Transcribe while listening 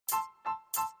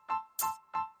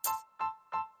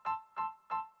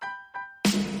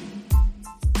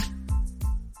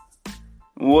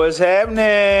What's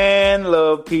happening?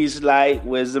 Love, peace, light,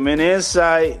 wisdom, and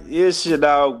insight. It's your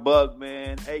dog Buck,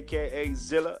 man, aka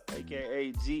Zilla,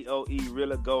 aka GOE,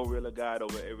 Rilla, Go Rilla, God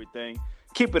over everything.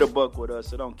 Keep it a buck with us,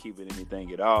 so don't keep it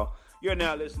anything at all. You're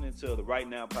now listening to the Right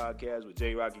Now podcast with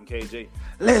J Rock and KJ.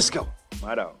 Let's go,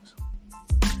 my dogs.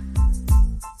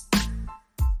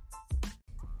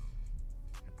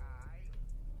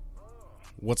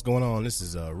 What's going on? This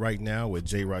is Right Now with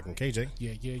J Rock and KJ.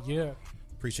 Yeah.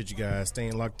 Appreciate you guys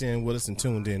staying locked in with us and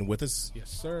tuned in with us. Yes,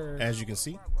 sir. As you can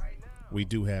see, we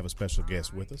do have a special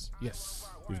guest with us. Yes.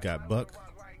 We've got Buck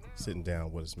sitting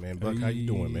down with us, man. Buck, how you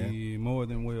doing, man? More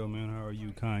than well, man. How are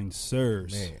you, kind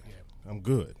sirs? Man, I'm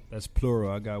good. That's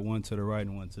plural. I got one to the right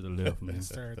and one to the left, man. Yes,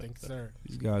 sir. Thank you, sir.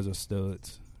 These guys are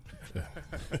studs.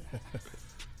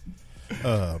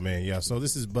 Man, yeah. So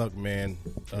this is Buck, man.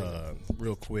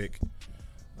 Real quick,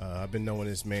 I've been knowing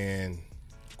this man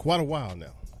quite a while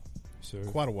now. Sir.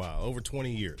 Quite a while. Over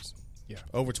 20 years. Yeah.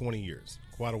 Over 20 years.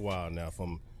 Quite a while now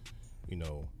from,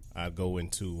 I go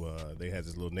into, they had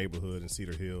this little neighborhood in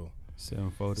Cedar Hill.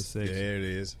 746. Yeah, there it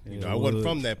is. Yeah, I wasn't Woods.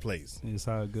 from that place. It's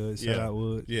all good. Shout out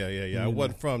Wood. Yeah. I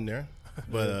wasn't from there.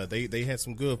 But they had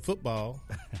some good football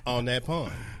on that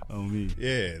pond. On me.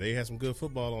 Yeah, they had some good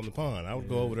football on the pond. I would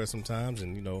go over there sometimes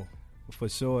and, For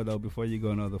sure, though, before you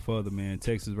go no further, man,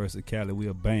 Texas versus Cali,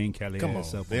 we'll bang Cali come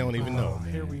ass on. up. They don't even know.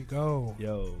 man. Here we go.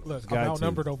 Yo, Look, got I'm to.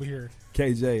 outnumbered over here.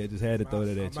 KJ, I just had to throw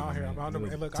that at I'm you. out here. man. I'm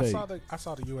outnumbered. And look, Take. I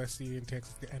saw the USC and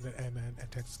Texas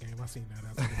and Texas game. I seen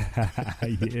that. I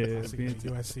Yeah, seen the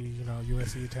USC.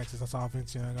 USC Texas. I saw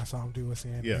Vince Young. I saw him do a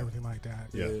sin and Yeah. everything like that.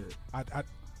 Yeah.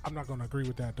 I'm not going to agree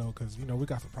with that though, because we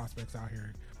got some prospects out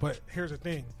here. But here's the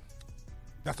thing.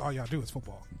 That's all y'all do is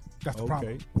football. That's the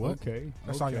problem. What? Okay.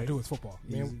 That's all y'all do is football.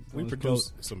 Man, we Easy.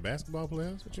 produce some basketball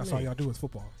players. What you That's mean? all y'all do is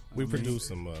football. We produce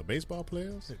some baseball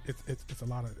players. It's a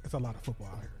lot of football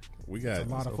out here. We got It's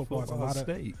a lot of football. It's a lot of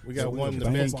state. we got So one of the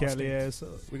bang best. football Cali states. ass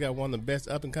up. We got one of the best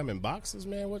up and coming boxers,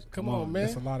 man. What? Come on,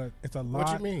 It's a man. lot of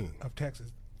What you mean? of Texas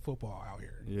football out here.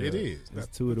 Yeah. It is.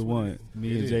 It's 2-1.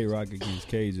 Me and It J is. Rock against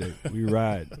KJ. We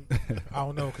ride. I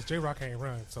don't know because J Rock ain't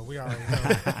run, so we already know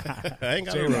I ain't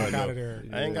got J to Rock run. out though. of there.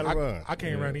 I ain't got to run. I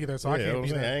can't run either, so I Yeah, can't I'm be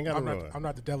saying, that. I ain't gotta I'm run.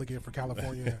 not the delegate for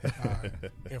California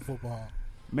in football.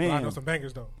 Man, But I know some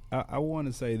bangers though. I want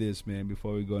to say this, man,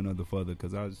 before we go another further,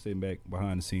 because I was sitting back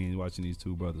behind the scenes watching these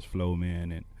two brothers flow,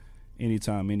 man, and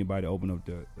anytime anybody open up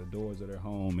the doors of their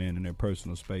home, man, and their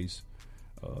personal space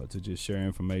to just share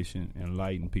information,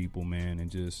 enlighten people, man, and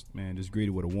just greet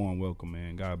it with a warm welcome,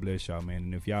 man. God bless y'all, man.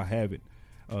 And if y'all haven't,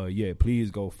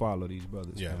 please go follow these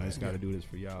brothers. Yeah, man. man. I just got to do this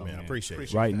for y'all, Man, man. I appreciate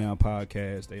it. Right Now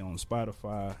podcast. They on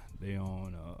Spotify. They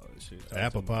on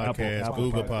Apple Podcasts,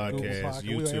 Google Podcasts,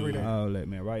 Google Podcasts, everything. YouTube. All that,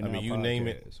 man. Right Now you name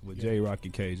it. podcast with J Rock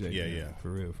and KJ. Yeah, man. yeah. For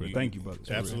real. Thank you, brothers.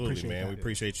 For real. Absolutely, Appreciate man. that. We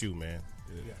appreciate you, man.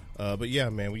 Yeah. But yeah,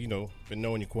 man, we been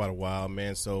knowing you quite a while,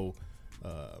 man. So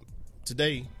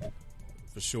today,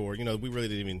 for sure, we really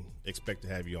didn't even expect to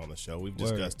have you on the show. We've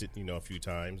discussed it, a few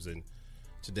times, and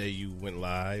today you went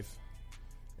live,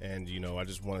 and I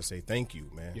just want to say thank you,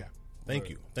 man. Yeah.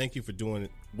 Thank you for doing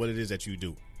what it is that you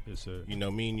do. Yes, sir.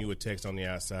 Me and you would text on the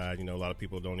outside. A lot of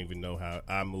people don't even know how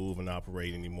I move and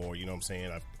operate anymore. You know what I'm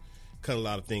saying? I've cut a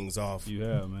lot of things off. You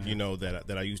have, man.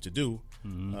 That I used to do.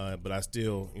 But I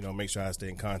still, make sure I stay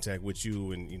in contact with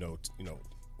you, and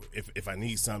if I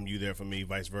need something, you there for me,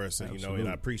 vice versa. Absolutely. And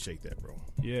I appreciate that, bro.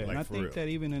 Yeah, and I for think real. that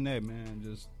even in that, man,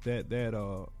 just that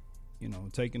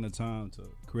taking the time to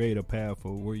create a path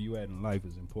for where you at in life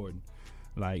is important.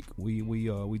 Like we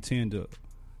tend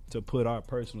to put our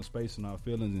personal space and our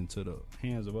feelings into the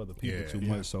hands of other people too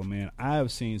much. So, man, I have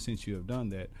seen since you have done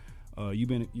that,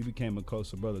 you became a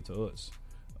closer brother to us.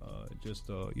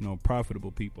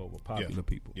 Profitable people over popular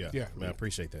people. Yeah, Yeah. man, I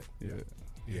appreciate that.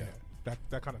 Yeah.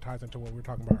 That kind of ties into what we were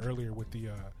talking about earlier with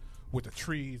the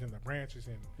trees and the branches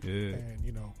and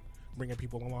bringing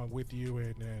people along with you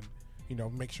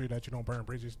and make sure that you don't burn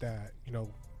bridges that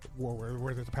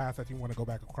where there's a path that you want to go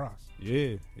back across.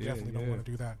 Yeah, Definitely don't want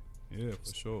to do that. Yeah,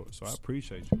 for sure. So I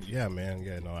appreciate you. Yeah, man.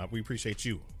 Yeah, no, we appreciate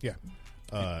you. Yeah.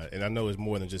 And I know it's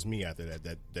more than just me out there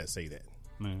that say that.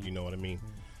 Man. You know what I mean?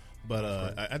 But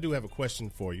I do have a question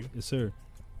for you. Yes, sir.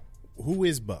 Who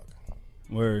is Buck?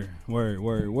 Word.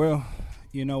 Well,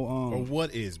 Or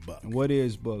what is Buck? what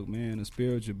is Buck, man? A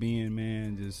spiritual being,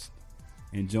 man, just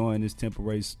enjoying this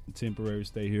temporary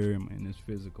stay here in this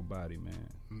physical body,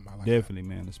 man. I like Definitely,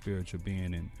 man, a spiritual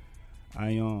being, and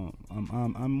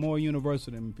I'm more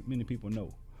universal than many people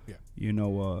know. Yeah.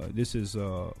 This is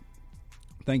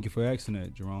thank you for asking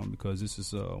that, Jerome, because this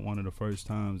is one of the first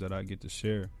times that I get to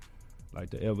share like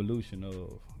the evolution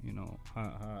of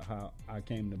how I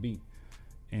came to be,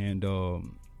 and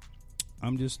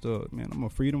I'm just man, I'm a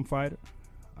freedom fighter.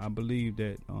 I believe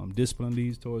that discipline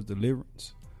leads towards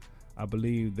deliverance. I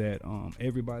believe that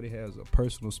everybody has a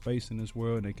personal space in this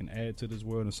world and they can add to this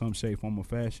world in some shape, form, or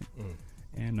fashion.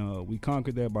 And we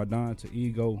conquered that by dying to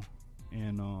ego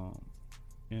and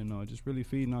just really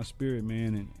feeding our spirit,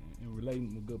 man, and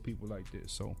relating with good people like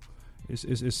this. So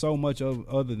it's so much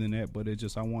other than that, but it's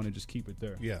just I want to just keep it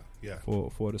there. Yeah.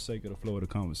 For the sake of the flow of the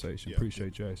conversation.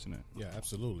 Appreciate you asking that. Yeah,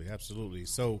 absolutely.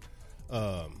 So,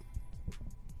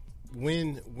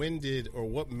 when did or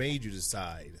what made you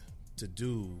decide to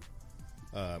do?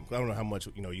 I don't know how much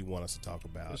you want us to talk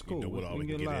about. It's cool. You know, what all we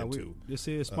can get into. This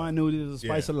is Spontaneity is a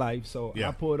spice of life. So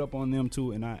I pulled up on them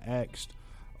too, and I asked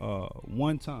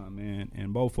one time, man,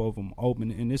 and both of them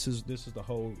open. And this is the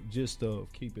whole gist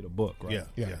of Keep It a Buck, right?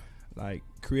 Yeah. Like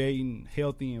creating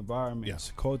healthy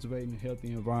environments, cultivating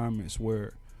healthy environments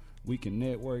where we can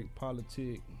network,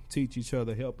 politic, teach each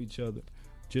other, help each other,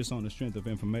 just on the strength of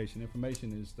information.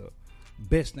 Information is the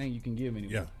best thing you can give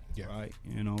anyone. Yeah. Right.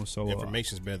 You know, so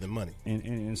information is better than money.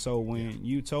 And so when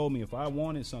you told me if I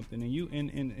wanted something, and you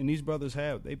and these brothers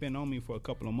they've been on me for a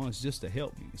couple of months just to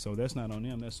help me. So that's not on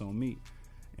them, that's on me.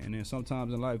 And then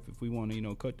sometimes in life, if we want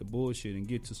to, cut the bullshit and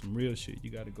get to some real shit, you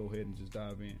got to go ahead and just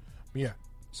dive in. Yeah.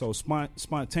 So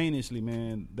spontaneously,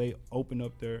 man, they opened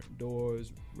up their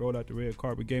doors, rolled out the red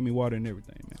carpet, gave me water and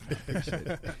everything, man. I appreciate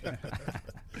it.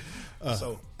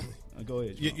 So go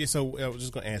ahead. Yeah, so I was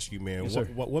just going to ask you, man, Yes,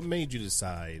 what made you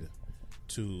decide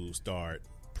to start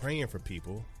praying for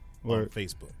people on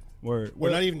Facebook? Word.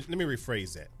 Well, not even. Let me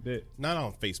rephrase that. Bet. Not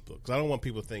on Facebook, because I don't want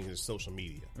people thinking it's social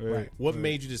media. Right. What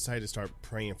made you decide to start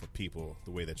praying for people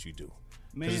the way that you do?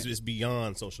 Because it's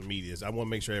beyond social media. I want to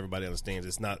make sure everybody understands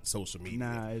it's not social media.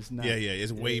 Nah, it's not. Yeah,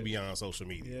 it's way beyond social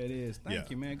media. Yeah, it is.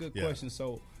 Thank you, man. Good question.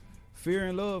 So, fear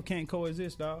and love can't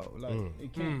coexist, dog. Like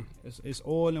it can't. It's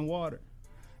oil and water.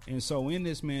 And so in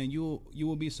this, man, you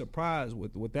will be surprised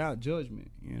without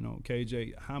judgment.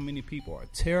 KJ, how many people are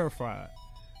terrified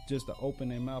just to open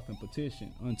their mouth and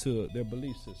petition unto their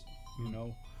belief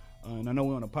system. And I know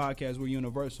we're on a podcast. We're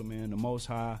universal, man. The Most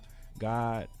High,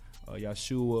 God,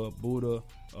 Yeshua, Buddha,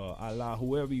 Allah,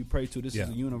 whoever you pray to. This is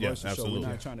a universal show. We're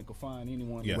not trying to confine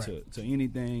anyone to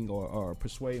anything or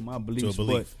persuade my beliefs. To a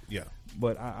belief.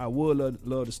 But I would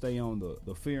love to stay on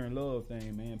the fear and love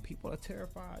thing, man. People are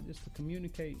terrified just to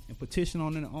communicate and petition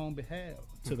on their own behalf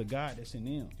to the God that's in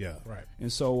them. Yeah. Right.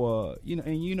 And so,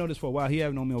 and you know this for a while. He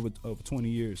haven't known me over 20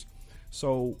 years.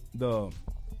 So the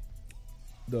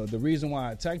reason why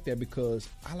I attack that because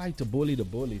I like to bully the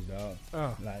bullies, dog.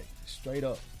 Like straight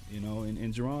up,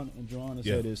 And Jerron has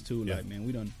said this too. Like, man,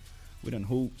 we done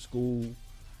hoop, school,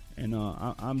 and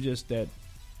I'm just that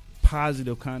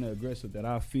positive kind of aggressive that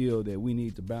I feel that we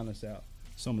need to balance out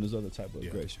some of this other type of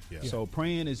aggression. Yeah. So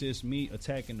praying is just me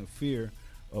attacking the fear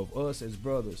of us as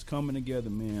brothers coming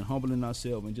together, man, humbling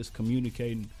ourselves and just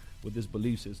communicating with this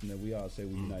belief system that we all say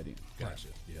we unite in. Gotcha.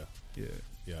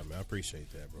 Yeah, man, I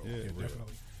appreciate that, bro. Yeah,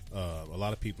 definitely. A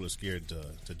lot of people are scared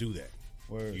to do that.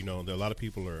 Word. There a lot of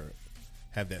people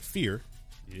have that fear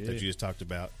that you just talked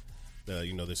about.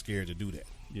 They're scared to do that.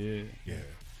 Yeah.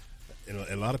 And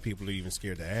a lot of people are even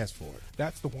scared to ask for it.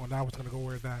 That's the one I was going to go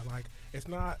with. That like it's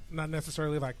not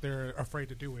necessarily like they're afraid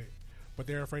to do it, but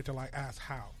they're afraid to like ask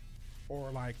how, or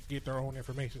like get their own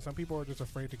information. Some people are just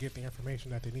afraid to get the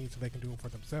information that they need so they can do it for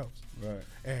themselves. Right.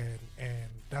 And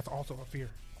that's also a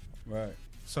fear. Right.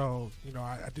 So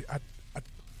I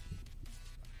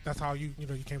that's how you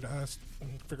came to us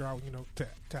and figure out to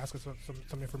ask us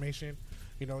some information.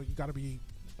 You got to be.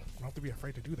 You don't have to be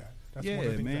afraid to do that. That's one of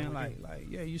the things man. Like,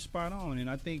 you spot on, and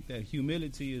I think that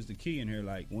humility is the key in here.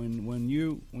 Like, when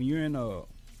you're in a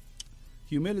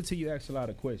humility, you ask a lot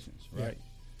of questions, right?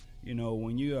 Yeah.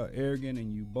 When you are arrogant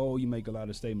and you bold, you make a lot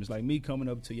of statements. Like me coming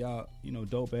up to y'all,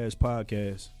 dope ass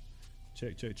podcast.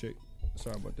 Check.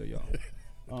 Sorry about that, y'all.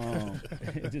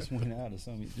 It just went out or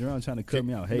something. Jerron trying to cut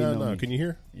me out. Hey, no. Can you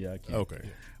hear? Yeah, I can. Okay. Yeah.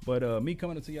 But me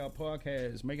coming to y'all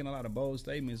podcast, making a lot of bold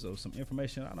statements of some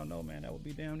information I don't know, man, that would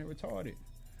be damn near retarded.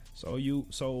 So you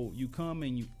come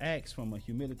and you ask from a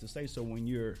humility state. So when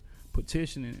you're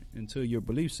petitioning into your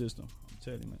belief system, I'm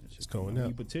telling you, man, it's going up.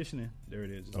 You petitioning, there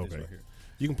it is. It's okay. right here.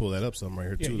 You can pull that up some right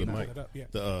here too. The mic.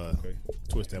 Okay.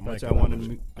 Twist that mic. I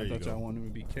thought y'all wanted me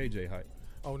to be KJ height.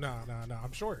 Oh, no.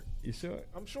 I'm short. You short?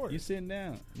 I'm short. You sitting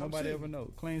down. Nobody sitting. ever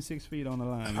know. Claim 6 feet on the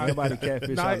line. Nobody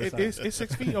catfish all the time. It's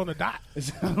 6 feet on the dot.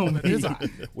 On the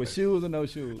design. With shoes or no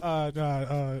shoes? With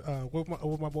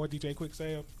my boy DJ Quick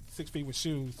Sam, 6 feet with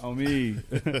shoes. On me.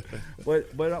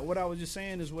 But what I was just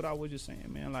saying is what I was just saying,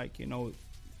 man. Like,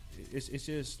 it's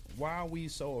just, why are we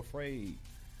so afraid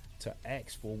to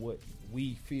ask for what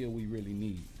we feel we really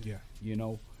need? Yeah.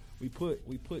 we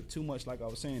put too much, like I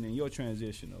was saying in your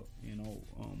transition,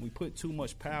 we put too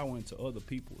much power into other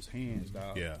people's hands,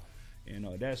 dog. Yeah.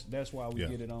 That's why we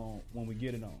get it on when we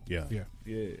get it on. Yeah.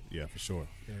 Yeah. For sure.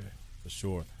 Yeah. For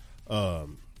sure.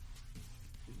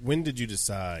 When did you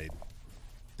decide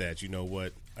that, you know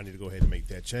what, I need to go ahead and make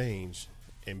that change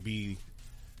and be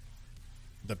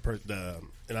the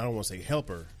and I don't want to say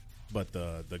helper, but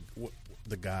the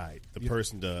guide, the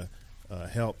person to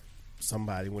help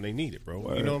somebody when they need it, bro.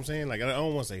 Word. You know what I'm saying? Like, I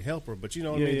don't want to say helper, but you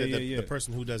know what I mean? The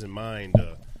person who doesn't mind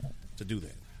to do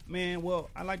that. Man, well,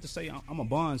 I like to say I'm a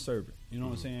bond servant. You know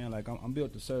what I'm saying? Like, I'm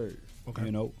built to serve. Okay.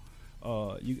 You know,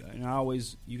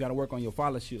 you got to work on your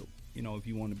followership. You know, if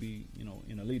you want to be,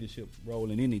 in a leadership role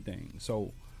in anything.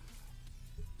 So,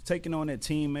 taking on that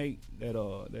teammate,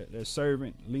 that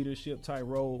servant leadership type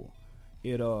role,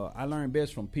 I learn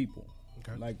best from people.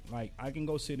 Okay. Like I can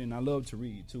go sit and I love to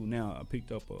read too. Now I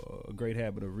picked up a great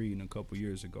habit of reading a couple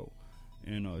years ago,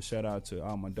 and shout out to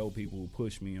all my dope people who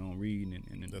pushed me on reading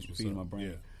and feeding my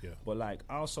brain. Yeah. But like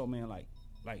also, man, like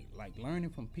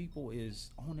learning from people is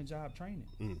on the job training,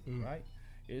 right?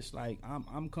 It's like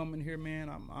I'm coming here, man.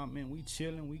 Man, we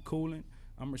chilling, we cooling.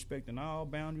 I'm respecting all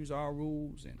boundaries, all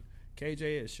rules, and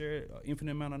KJ has shared an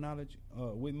infinite amount of knowledge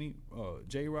with me.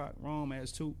 J-Rock, Rome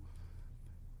has too.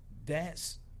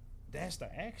 That's the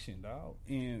action, dog.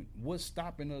 And what's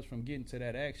stopping us from getting to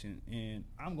that action? And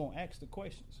I'm gonna ask the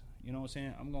questions. You know what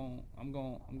I'm saying? I'm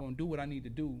gonna do what I need to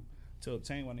do to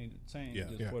obtain what I need to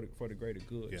obtain for the greater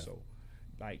good. Yeah. So,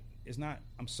 like, it's not.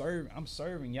 I'm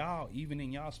serving y'all even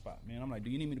in y'all spot, man. I'm like, do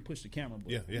you need me to push the camera?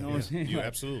 You know what I'm saying? You like,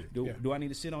 absolutely. Do I need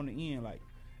to sit on the end? Like,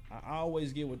 I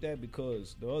always get with that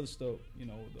because the other stuff,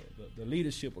 the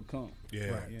leadership will come.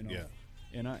 Yeah. Right,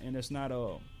 and that's not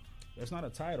a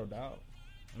title, dog.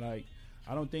 Like,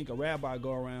 I don't think a rabbi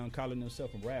go around calling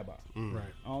himself a rabbi. Right.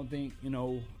 I don't think,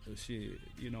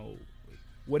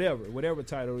 whatever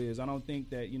title it is, I don't think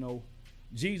that,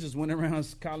 Jesus went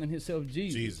around calling himself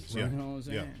Jesus. Yeah. You know what I'm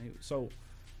saying? Yeah. So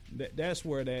that's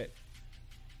where that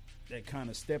kind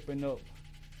of stepping up.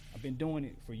 I've been doing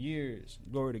it for years,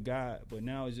 glory to God, but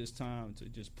now it's just time to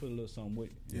just put a little something with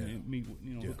it and meet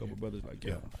with, hook up with brothers like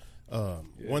y'all.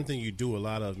 One thing you do a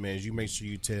lot of, man, is you make sure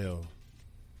you tell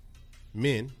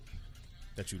men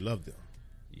that you love them.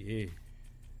 Yeah.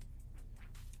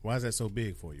 Why is that so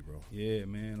big for you, bro? Yeah,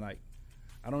 man. Like,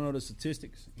 I don't know the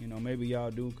statistics. Maybe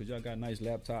y'all do because y'all got nice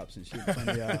laptops and shit. Some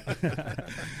of y'all.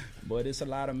 But it's a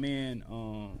lot of men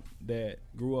that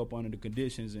grew up under the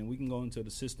conditions, and we can go into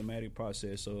the systematic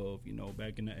process of,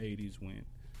 back in the 80s when,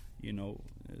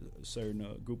 a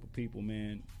certain group of people,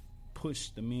 man,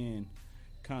 pushed the men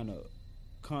kind of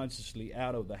consciously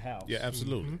out of the house. Yeah,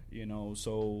 absolutely.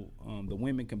 So the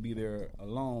women can be there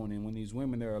alone, and when these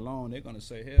women are alone, they're gonna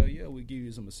say, hell yeah, we give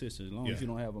you some assistance as long as you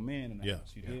don't have a man in the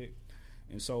house. You dig?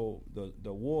 And so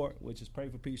the war, which is pray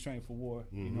for peace, train for war.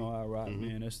 You know how I rock,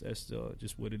 man. That's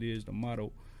just what it is. The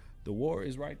motto. The war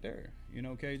is right there.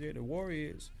 KJ. The war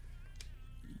is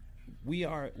we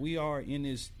are in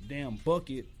this damn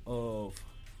bucket of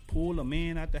pull a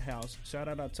man out the house. Shout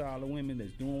out to all the women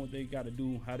that's doing what they got to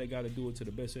do, how they got to do it to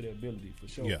the best of their ability, for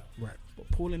sure. Yeah, right. But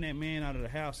pulling that man out of the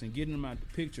house and getting him out the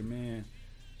picture, man,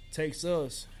 takes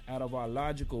us out of our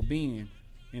logical being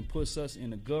and puts us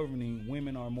in a governing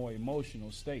women are more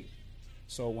emotional state.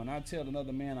 So when I tell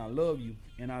another man I love you,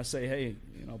 and I say, hey,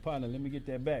 partner, let me get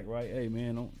that back, right? Hey,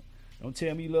 man, don't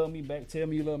tell me you love me back. Tell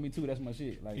me you love me too. That's my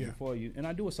shit. Like before you, and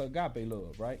I do it so agape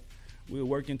love, right? We're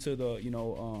working to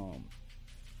the,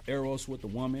 Eros with the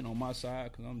woman on my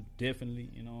side because I'm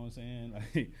definitely, what I'm saying,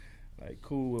 like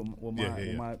cool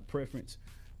with my preference,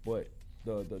 but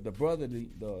the brotherly,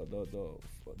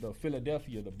 the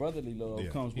Philadelphia, the brotherly love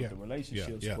comes with the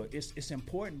relationships. But it's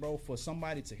important, bro, for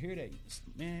somebody to hear that.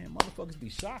 Man, motherfuckers be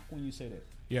shocked when you say that.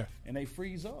 Yeah, and they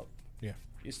freeze up. Yeah,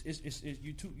 it's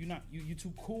you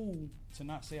too cool to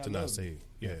not say I love you. To not say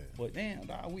yeah. But damn,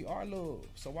 dog, we are love.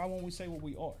 So why won't we say what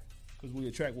we are? Because we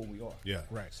attract what we are. Yeah.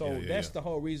 Right. So that's the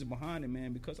whole reason behind it,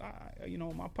 man. Because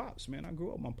my pops, man, I grew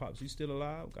up with my pops. He's still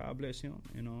alive. God bless him.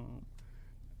 And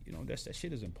that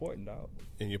shit is important, dog.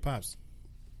 And your pops,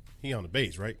 he on the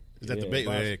bass, right? Is that the bass?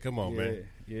 Yeah, come on, man.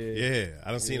 Yeah. I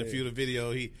done seen a few of the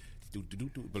video. He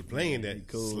but playing that,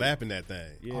 cool. Slapping that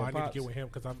thing. Yeah, I need to get with him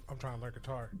because I'm trying to learn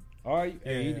guitar. All right,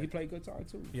 he played guitar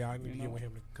too. Yeah, I need to get with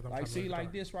him because I'm like trying to learn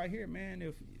guitar. This right here, man.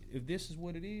 If this is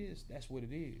what it is, that's what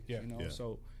it is. Yeah.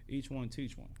 So each one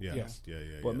teach one. Yeah.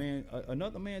 But man,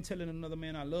 another man telling another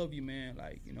man I love you, man.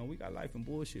 Like we got life and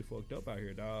bullshit fucked up out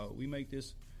here, dog. We make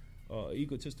this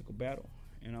egotistical battle,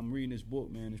 and I'm reading this book,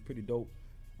 man. It's pretty dope.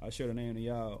 I'll share the name of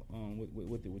y'all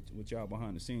with y'all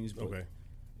behind the scenes. But okay.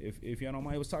 if y'all don't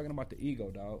mind, it was talking about the ego,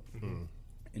 dog. Mm-hmm.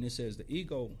 And it says the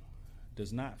ego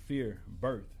does not fear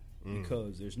birth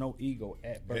because there's no ego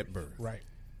at birth. Right.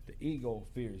 The ego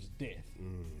fears death.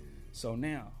 So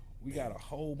now we got a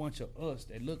whole bunch of us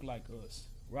that look like us,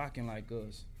 rocking like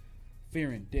us,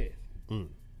 fearing death.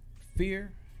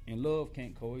 Fear and love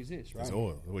can't coexist, right? It's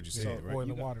oil. What you said, right? Oil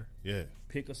and water. Yeah.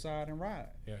 Pick a side and ride.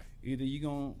 Yeah. Either you're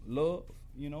going to love,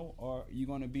 or you're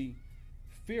going to be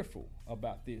fearful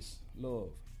about this love.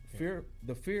 Yeah.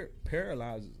 The fear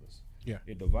paralyzes us. Yeah.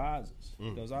 It divides us.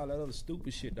 It does all that other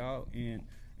stupid shit, dog. And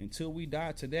until we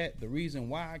die to that, the reason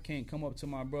why I can't come up to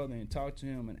my brother and talk to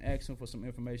him and ask him for some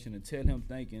information and tell him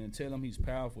thank you and tell him he's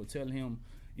powerful, tell him,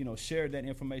 share that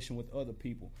information with other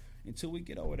people. Until we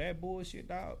get over that bullshit,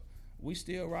 dog, we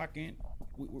still rocking.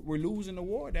 We're losing the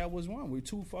war that was won. We're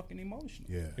too fucking emotional.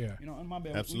 Yeah. And my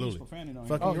bad. Absolutely. We use profanity on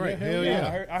fucking here. right. Hell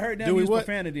yeah. I heard them use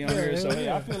profanity on here, so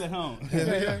I feel at home.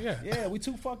 Yeah. We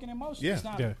too fucking emotional. Yeah. It's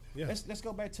not, Yeah. Let's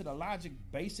go back to the logic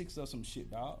basics of some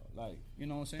shit, dog. Like, you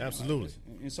know what I'm saying? Absolutely.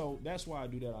 Like, and so that's why I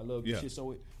do that. I love this shit.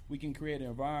 So we can create an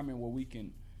environment where we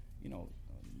can,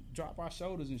 drop our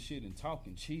shoulders and shit and talk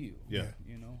and chill. Yeah.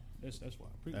 That's why.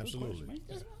 Absolutely.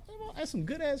 That's some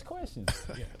good ass questions.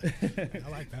 I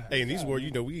like that. Hey, and these were, we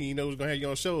didn't know we was gonna have you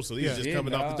on show, so these just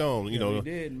coming off the dome. We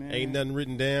did, man. Ain't nothing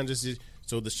written down.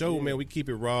 So the show, man, we keep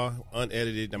it raw,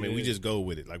 unedited. I mean, we just go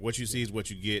with it. Like what you see is what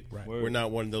you get. Right. We're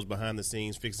not one of those behind the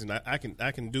scenes fixing. I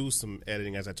can do some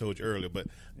editing, as I told you earlier, but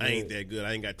I ain't that good.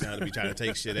 I ain't got time to be trying to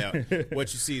take shit out.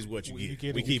 What you see is what you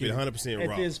get. We keep it 100%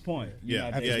 raw at this point.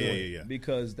 Yeah.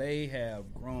 Because they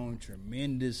have grown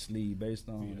tremendously based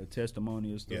on the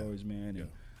testimonial stories, man. And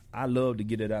I love to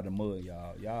get it out of the mud,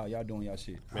 y'all. Y'all doing y'all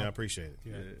shit. Man, I appreciate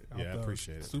it. I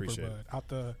appreciate it. Super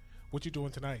bud. What you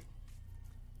doing tonight?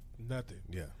 Nothing.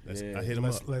 Yeah. I hit him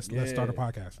up. Let's start a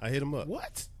podcast. I hit him up.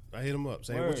 What? I hit him up.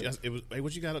 Say,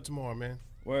 what you got up tomorrow, man?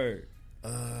 Word.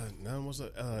 None. What's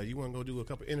up? You want to go do a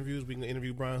couple interviews? We can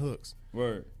interview Brian Hooks.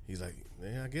 Word. He's like,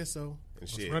 yeah, I guess so. And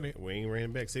Let's shit, run it. we ain't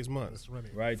ran back 6 months. Let's run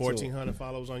it. Right. 1,400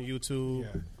 followers on YouTube.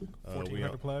 Yeah.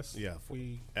 1,400 plus. Yeah.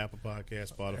 Apple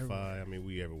Podcast, Spotify. I mean,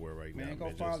 we everywhere right now. Man,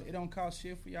 go follow. It don't cost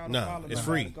shit for y'all to nah, follow. It's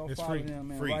free. Go it's follow free. them,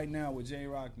 man. Free. Right now with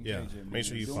J-Rock and KJ, man. Make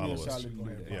sure you follow us.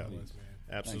 Yeah.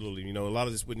 Absolutely. A lot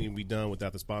of this wouldn't even be done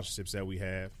without the sponsorships that we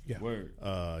have. Yeah. Word.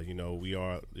 We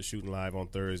are shooting live on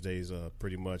Thursdays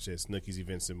pretty much at Snooki's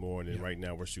Events and more. And then right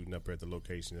now we're shooting up at the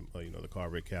location, the Car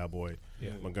Wreck Cowboy,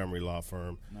 Montgomery Law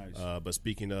Firm. Nice. But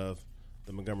speaking of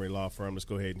the Montgomery Law Firm, let's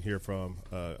go ahead and hear from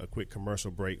a quick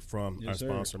commercial break from our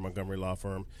sponsor, Montgomery Law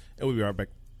Firm. And we'll be right back.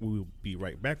 We will be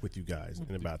right back with you guys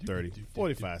in about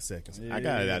 45 seconds. I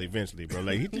got it out eventually, bro.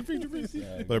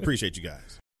 But appreciate you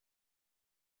guys.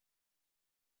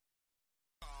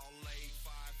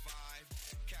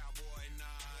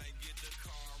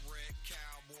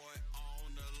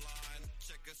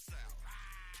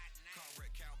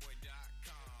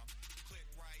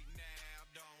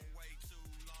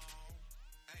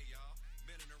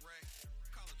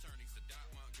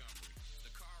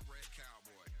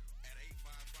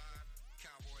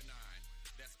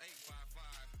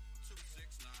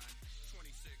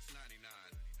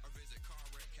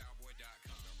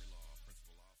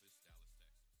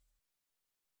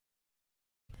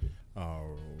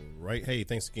 All right. Hey,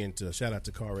 thanks again. Shout out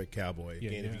to Car Wreck Cowboy.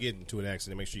 Again, if you get into an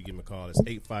accident, make sure you give him a call. It's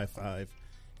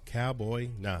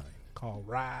 855-COWBOY-9. Call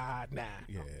right now.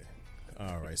 Yeah.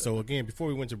 All right. So, again, before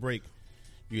we went to break,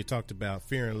 you had talked about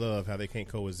fear and love, how they can't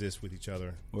coexist with each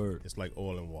other. Word. It's like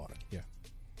oil and water. Yeah.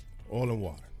 Oil and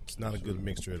water. It's not a good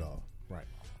mixture at all. Right.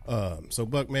 So,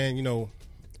 Buck, man,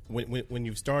 when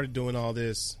you started doing all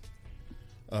this,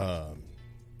 there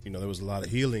was a lot of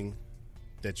healing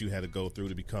that you had to go through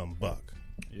to become Buck.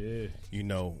 Yeah.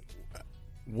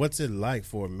 What's it like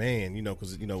for a man,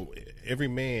 because, every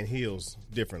man heals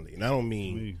differently. And I don't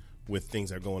mean with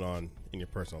things that are going on in your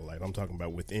personal life. I'm talking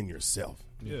about within yourself.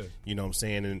 Yeah. You know what I'm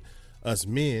saying? And us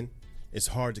men, it's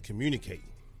hard to communicate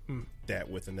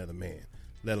that with another man,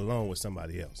 let alone with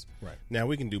somebody else. Right. Now,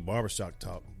 we can do barbershop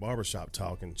talk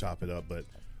and chop it up, but,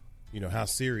 how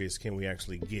serious can we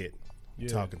actually get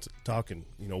talking,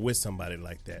 with somebody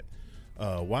like that?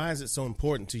 Why is it so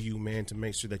important to you, man, to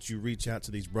make sure that you reach out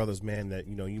to these brothers, man, that,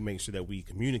 you make sure that we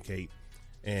communicate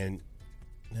and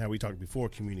how we talked before,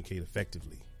 communicate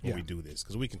effectively when we do this?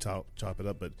 Because we can chop it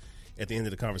up, but at the end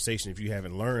of the conversation, if you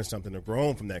haven't learned something or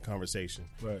grown from that conversation,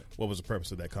 what was the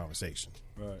purpose of that conversation?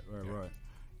 Right.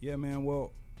 Yeah, man,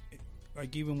 well,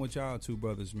 like even with y'all two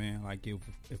brothers, man, like if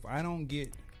I don't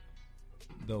get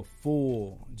the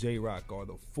full J-Rock or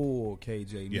the full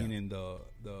KJ, meaning the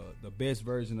best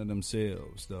version of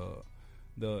themselves,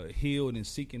 the healed and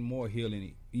seeking more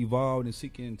healing, evolved and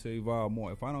seeking to evolve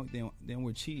more. If I don't, then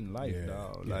we're cheating life,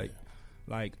 dog.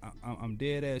 Like I'm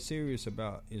dead ass serious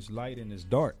about it's light and it's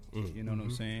dark. You know what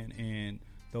I'm saying? And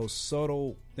those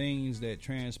subtle things that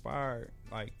transpire,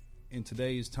 like in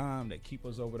today's time, that keep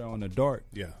us over there on the dark.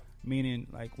 Yeah. Meaning,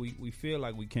 like we feel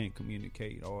like we can't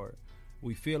communicate, or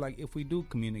we feel like if we do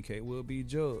communicate, we'll be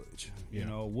judged. You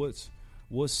know what's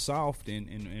soft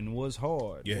and what's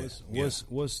hard.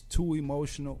 What's too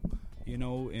emotional. You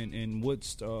know, and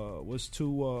what's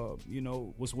too you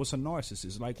know, what's a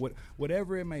narcissist, like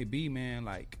whatever it may be, man.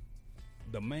 Like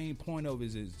the main point of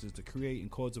it is just to create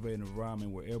and cultivate an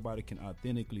environment where everybody can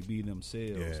authentically be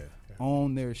themselves,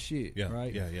 own their shit,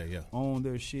 right? Own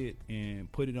their shit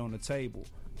and put it on the table.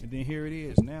 And then here it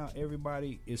is. Now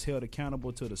everybody is held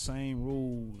accountable to the same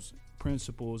rules,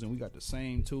 principles, and we got the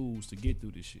same tools to get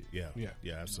through this shit. Yeah,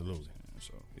 absolutely.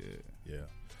 So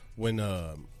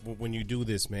When you do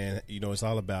this, man, you know, it's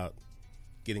all about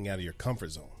getting out of your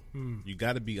comfort zone. You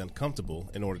got to be uncomfortable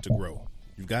in order to grow.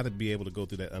 You got to be able to go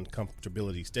through that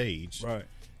uncomfortability stage, right,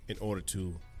 in order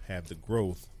to have the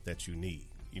growth that you need.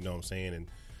 You know what I'm saying? And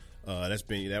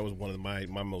that was one of my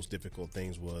most difficult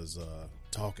things was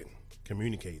talking,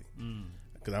 communicating.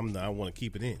 Because I want to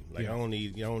keep it in. Like I don't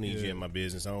need you in my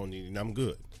business. I'm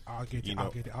good. I'll get you.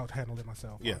 I'll handle it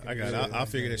myself. Yeah, I'll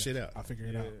figure that shit out. I'll figure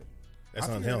it out. That's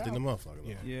unhealthy in the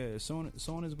motherfucker. As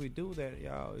soon as we do that,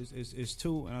 y'all, it's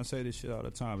two, and I say this shit all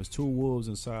the time. It's two wolves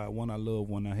inside. One I love,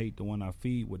 one I hate. The one I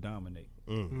feed will dominate.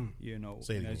 You know,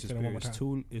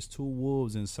 it's two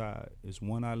wolves inside. It's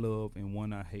one I love and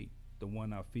one I hate. The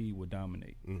one I feed will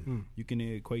dominate. You can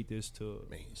equate this to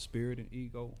spirit and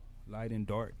ego, light and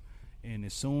dark. And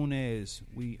as soon as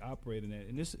we operate in that,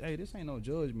 and this ain't no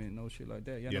judgment, no shit like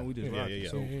that. Y'all know we just rocking.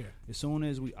 So as soon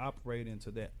as we operate into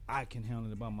that, I can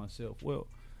handle it by myself. Well,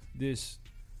 this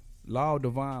law of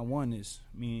divine oneness,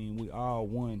 meaning we all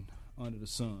one under the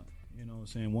sun. You know what I'm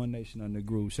saying? One nation under the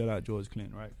groove. Shout out George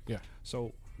Clinton, right? Yeah.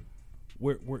 So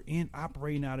we're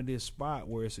operating out of this spot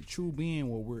where it's a true being,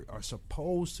 where we are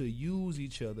supposed to use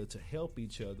each other to help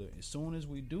each other. As soon as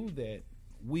we do that,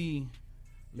 we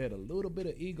let a little bit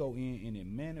of ego in, and it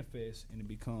manifests, and it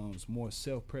becomes more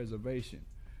self-preservation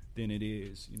than it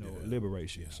is,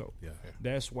 liberation. So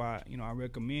that's why, I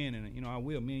recommend, and I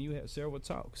will. Me and you had several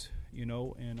talks, and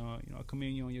I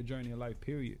commend you on your journey of life,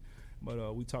 period.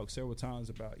 But we talked several times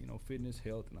about fitness,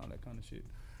 health, and all that kind of shit.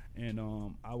 And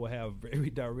I will have very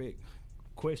direct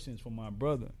questions from my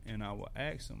brother, and I will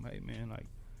ask him, hey man, like,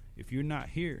 if you're not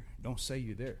here, don't say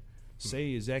you're there.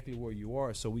 Say exactly where you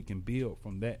are, so we can build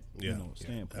from that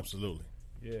standpoint. Absolutely.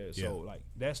 Yeah. So like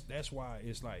that's why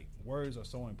it's like words are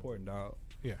so important, dog.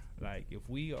 Yeah. Like if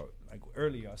we are, like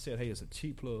earlier I said, hey, it's a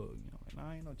cheap plug. And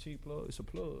I ain't no cheap plug. It's a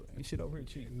plug. Ain't shit over here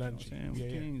cheap. Nothing cheap. We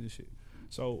kings and shit.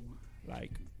 So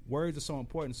like words are so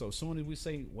important. So as soon as we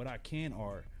say what I can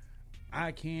or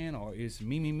it's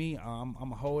me, I'm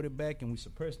gonna hold it back, and we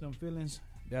suppress them feelings.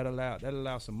 That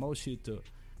allows some more shit to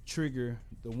trigger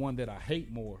the one that I hate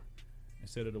more,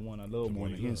 instead of the one I love more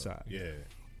on the inside. Yeah,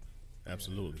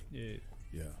 absolutely.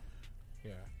 Yeah.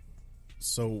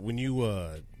 So when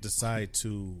you decide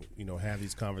to, have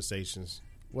these conversations,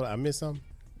 I missed something?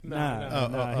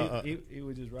 Nah. He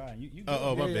was just riding. You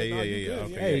my bad. Yeah.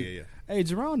 Okay. Hey,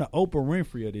 Jerome, the Oprah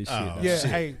Winfrey of this shit. Yeah, shit.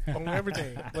 Hey, on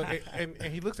everything. But and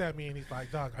he looks at me and he's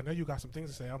like, "Dog, I know you got some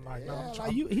things to say." I'm like, "No,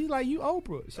 he's like you,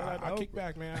 Oprah." I kick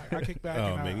back, man. I kick back.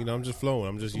 Oh man, I'm just flowing.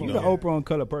 I'm just the Oprah on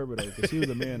Color Purple though, because he was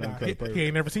a man on Color Purple. He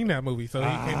ain't never seen that movie, so he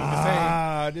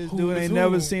can't this even say. dude ain't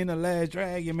never seen The Last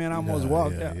Dragon, man. I almost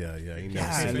walked out. Yeah. He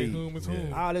never seen it. Whom is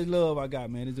whom. All this love I got,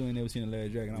 man. This dude ain't never seen The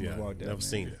Last Dragon. I almost walked out. Never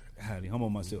seen it. Howdy, humble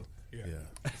myself. Yeah.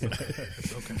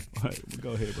 Okay. All right,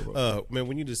 go ahead, bro. Man,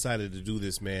 when you decided to do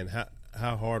this, man,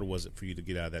 how hard was it for you to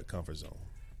get out of that comfort zone?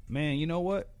 Man, you know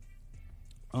what?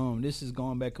 This is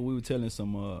going back, 'cause we were telling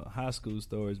some high school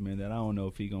stories, man, that I don't know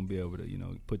if he gonna be able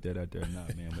to, put that out there or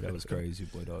not, man. But that was crazy.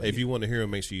 But if you want to hear him,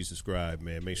 make sure you subscribe,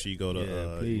 man. Make sure you go to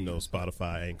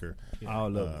Spotify, Anchor.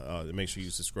 All of it. Make sure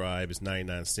you subscribe. It's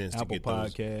 99 cents Apple to get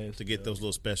Podcasts, those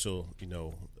little special,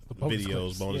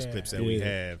 videos, bonus clips that we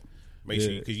have. Make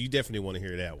sure, because you definitely want to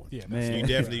hear that one. Yeah, man.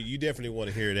 You definitely want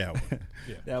to hear that one.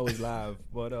 That was live.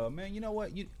 But man, you know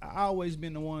what? I always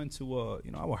been the one to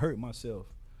I would hurt myself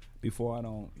before I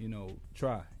don't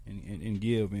try and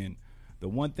give. And the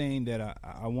one thing that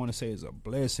I want to say is a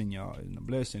blessing, y'all, and a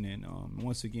blessing. And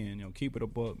once again, keep it a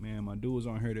buck, man. My dudes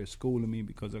on here, they're schooling me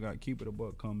because I got Keep It a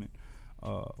Buck coming.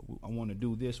 I want to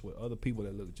do this with other people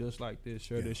that look just like this.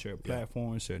 Share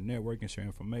platforms, share networking, share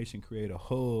information, create a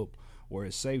hub where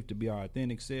it's safe to be our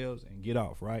authentic selves and get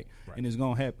off, right? And it's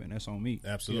gonna happen. That's on me.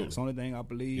 Absolutely. It's the only thing I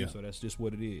believe, so that's just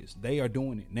what it is. They are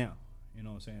doing it now. You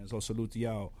know what I'm saying? So salute to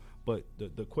y'all. But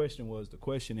the question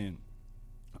in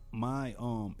my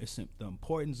it's the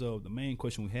importance of the main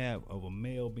question we have of a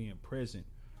male being present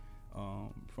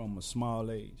from a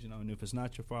small age, you know, and if it's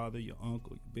not your father, your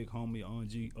uncle, your big homie,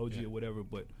 your OG or whatever,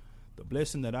 but the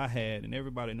blessing that I had, and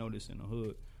everybody know this in the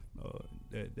hood,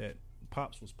 that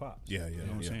Pops was Pops. You know what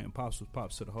I'm saying? Pops was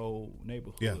Pops to the whole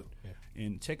neighborhood.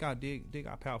 And check out dig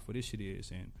how powerful this shit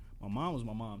is. And my mom was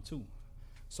my mom too.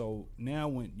 So now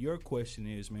when your question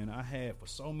is, man, I had for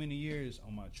so many years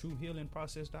on my true healing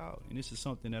process, dog, and this is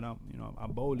something that I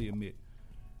boldly admit,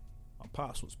 my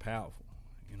Pops was powerful.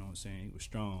 You know what I'm saying? He was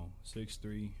strong,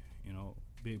 6'3", you know,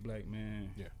 big black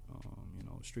man. You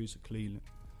know, streets of Cleveland.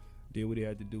 Did what he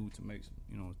had to do to make,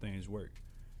 you know, things work.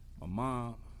 My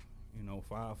mom, you know,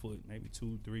 5 foot, maybe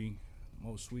 2, 3,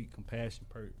 most sweet, compassionate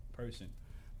person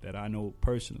that I know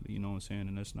personally, you know what I'm saying?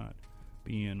 And that's not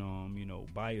being, you know,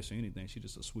 biased or anything. She's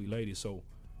just a sweet lady. So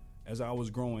as I was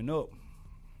growing up,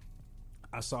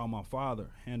 I saw my father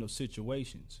handle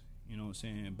situations, you know what I'm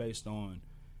saying, based on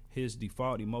his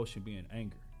default emotion being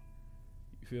anger.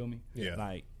 You feel me? Yeah.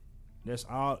 Like, that's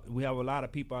all. We have a lot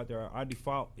of people out there. Our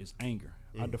default is anger.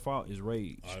 Our default is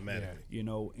rage. Automatically. You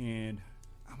know, and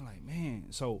I'm like, man,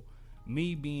 so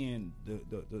me being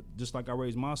the just like I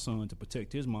raised my son to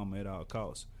protect his mama at all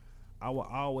costs, I would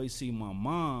always see my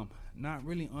mom not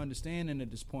really understanding at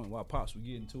this point why Pops would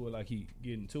get into it like he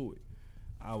getting to it.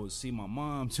 I would see my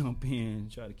mom jump in,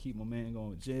 try to keep my man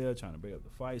going to jail, trying to break up the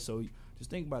fight. So just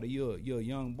think about it. You're a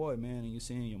young boy, man, and you're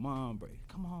seeing your mom break.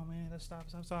 Come on, man, let's stop.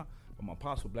 But my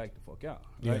Pops would black the fuck out.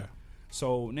 Right? Yeah.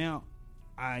 So now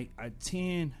I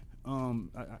tend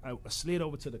I slid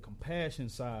over to the compassion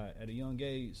side at a young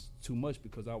age too much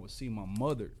because I would see my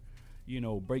mother, you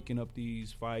know, breaking up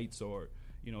these fights or,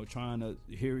 you know, trying to,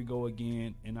 here we go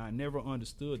again. And I never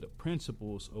understood the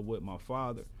principles of what my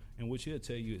father, and which he'll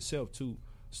tell you itself too,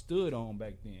 stood on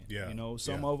back then. Yeah. You know,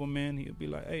 some of them, man, he'll be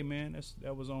like, hey, man,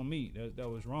 that was on me. That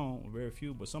was wrong. Very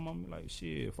few. But some of them be like,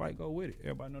 shit, fight, go with it.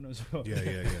 Everybody know that.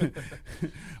 Yeah.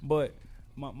 But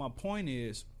my point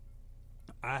is,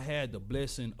 I had the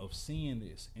blessing of seeing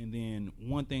this. And then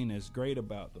one thing that's great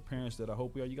about the parents that I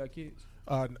hope you got kids?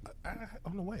 On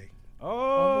the way.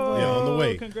 Oh, yeah, on the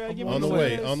way. Congratulations. On the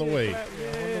way. On the way.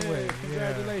 Yeah,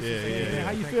 congratulations. Yeah. Man.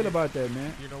 How you feel about that,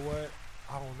 man? You know what?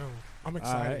 I don't know. I'm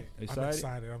excited. Excited? I'm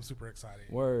excited. I'm super excited.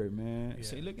 Word, man. Yeah.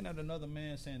 See, looking at another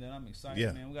man saying that I'm excited,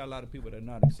 Yeah. man. We got a lot of people that are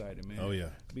not excited, man. Oh, yeah.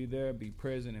 Be there, be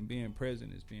present, and being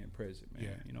present is being present, man. Yeah.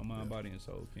 You know, mind, body, and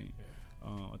soul, King. Yeah.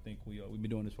 I think we've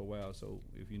been doing this for a while, so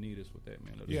if you need us with that,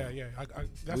 man, let us Yeah, know. yeah.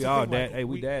 That's We the all thing, dad. like, Hey,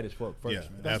 we dad as fuck first, Yeah,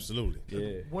 man. absolutely.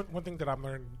 Yeah. One thing that I've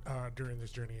learned during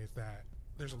this journey is that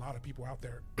there's a lot of people out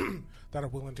there that are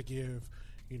willing to give,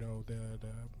 you know,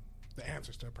 the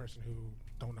answers to a person who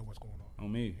don't know what's going on.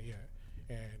 On me. Yeah,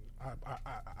 and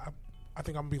I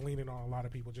think I'm gonna be leaning on a lot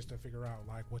of people just to figure out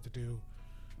like what to do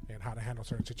and how to handle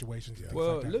certain situations. And things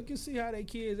Well, like that. look and see how they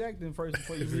kids acting first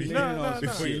before you lean No, on no, some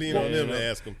Before you shit. lean on them to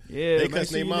ask them. Yeah, They make cussing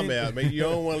sure their you mama lean- out. Maybe you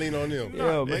don't want to lean on them.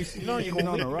 Yeah, make sure No, you you lean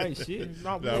on gonna the right shit.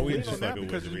 No, Nah, we lean just on that fucking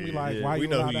because with you you. be like, Yeah. why We you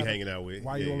know allow who you that- hanging out with.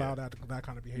 Why Yeah, you yeah. allow that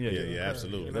kind of behavior? Yeah, to yeah, occur?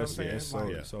 absolutely. You know what I'm saying? That's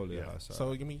Like, solely Yeah. our side.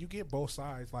 So I mean, you get both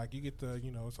sides. Like you get the,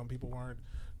 you know, some people aren't,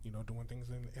 you know, doing things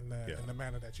in the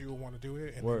manner that you want to do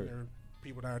it, and Word. then there are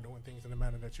people that are doing things in the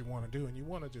manner that you want to do, and you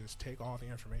want to just take all the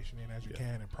information in as you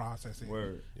can and process it.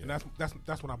 Word. And that's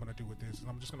what I'm going to do with this. Is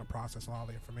I'm just going to process all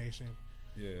the information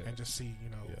Yeah. and just see, you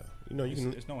know. Yeah. You know, you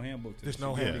can. There's no handbook to There's this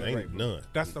no shit. handbook. Yeah, Right. ain't none.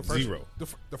 That's the first Zero.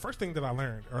 The first thing that I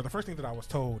learned, or the first thing that I was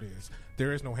told, is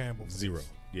there is no handbook. For Zero. this.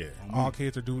 Yeah. All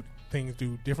kids are do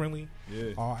differently.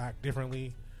 Yeah. All act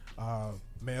differently.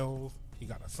 Males, he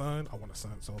got a son. I want a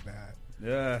son so bad,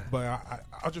 Yeah. but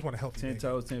I just want a healthy 10 baby.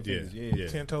 toes, 10 fingers. Yeah. Yeah. Yeah.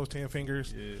 10 toes, 10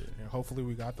 fingers, Yeah. and hopefully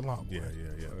we got the long one.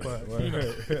 Yeah. But Word. you know,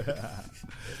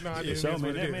 no, it is So, what man,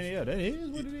 it that, is. man, yeah, that is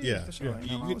what it is. Yeah. For sure. Ain't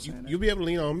nothing wrong with saying that. You'll be able to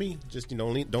lean on me. Just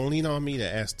don't lean on me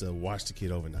to ask to watch the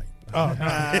kid overnight. Oh,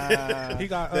 he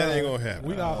got That ain't gonna happen.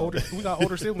 We got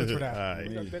older siblings for that. All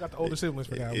right. They got the older siblings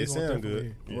for that. It We gonna sound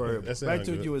definitely- good. Word. That Back sound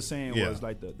to what good. you were saying Yeah. was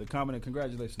like the comment and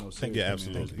congratulations. No, Thank you,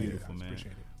 seriously, man. That's absolutely. beautiful, man.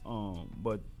 Appreciate it.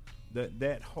 But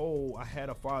that whole, I had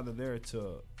a father there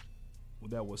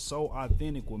that was so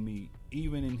authentic with me,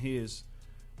 even in his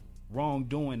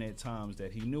wrongdoing at times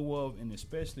that he knew of, and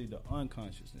especially the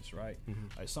unconsciousness, right?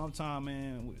 Like sometimes,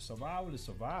 man, survival is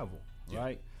survival,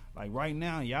 right? Like right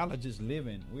now, y'all are just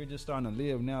living. We're just starting to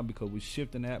live now because we're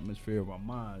shifting the atmosphere of our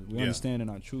minds. We're understanding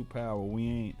our true power. We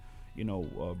ain't,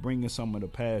 bringing some of the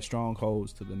past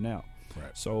strongholds to the now.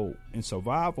 Right. So in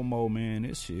survival mode, man,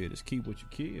 this shit is keep what you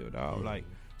kill, dog. Like,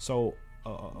 so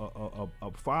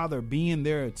a father being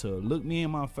there to look me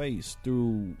in my face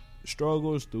through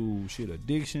struggles, through shit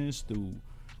addictions, through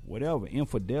whatever,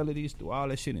 infidelities, through all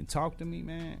that shit, and talk to me,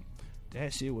 man,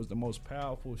 that shit was the most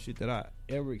powerful shit that I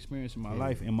ever experienced in my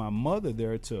life. And my mother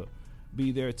there to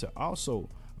be there to also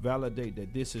validate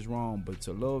that this is wrong, but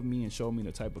to love me and show me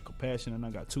the type of compassion. And I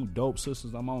got 2 dope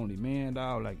sisters. I'm only man,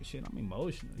 dog. Like, shit, I'm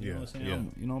emotional. You know what I'm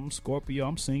saying? Yeah. I'm Scorpio.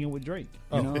 I'm singing with Drake.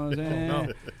 You know what I'm saying?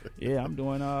 No. Yeah, I'm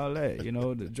doing all that. You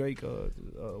know, the Drake.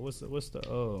 What's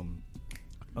the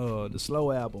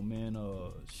slow album, man?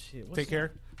 Shit. What's Take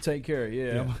Care. Take Care.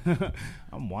 Yeah.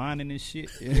 I'm whining and shit.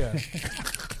 Yeah.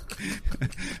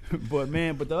 but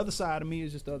the other side of me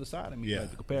is just the other side of me. Yeah.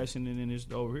 Like the compassion and it's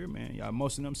over here, man. Yeah,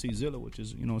 most of them see Zilla, which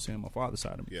is, you know what I'm saying, my father's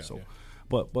side of me. Yeah. So Yeah.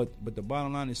 but the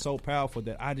bottom line is so powerful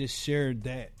that I just shared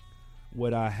that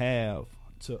what I have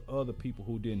to other people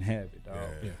who didn't have it, dog.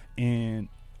 Yeah. And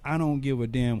I don't give a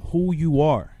damn who you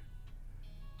are.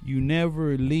 You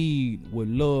never lead with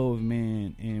love,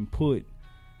 man, and put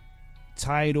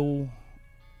title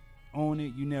on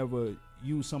it. You never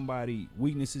use somebody's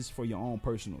weaknesses for your own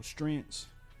personal strengths.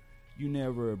 You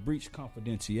never breach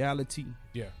confidentiality.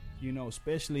 Yeah. You know,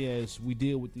 especially as we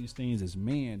deal with these things as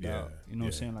men, dog. Yeah, You know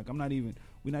what I'm saying? Like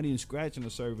we're not even scratching the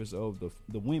surface of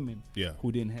the women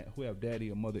who have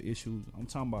daddy or mother issues. I'm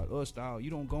talking about us, dog.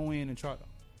 You don't go in and try to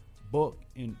buck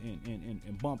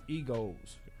and bump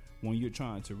egos when you're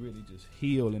trying to really just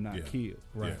heal and not kill.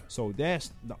 Right. Yeah. So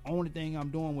that's the only thing I'm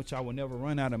doing, which I will never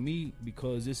run out of me,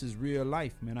 because this is real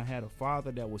life, man. I had a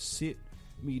father that would sit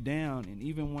me down, and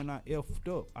even when I effed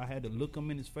up, I had to look him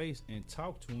in his face and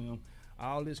talk to him.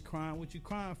 All this crying, what you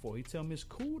crying for? He tell me it's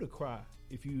cool to cry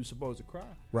if you supposed to cry.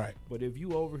 Right. But if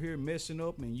you over here messing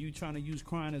up and you trying to use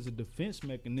crying as a defense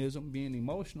mechanism, being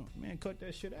emotional, man, cut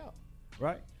that shit out.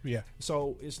 Right? Yeah.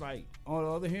 So it's like, on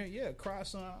the other hand, yeah, cry,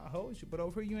 son, I hold you. But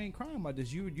over here, you ain't crying about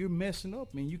this. You're messing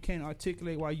up, and you can't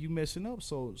articulate why you messing up.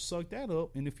 So suck that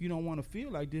up. And if you don't want to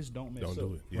feel like this, don't mess up. Don't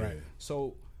do it. Yeah. Right.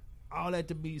 So all that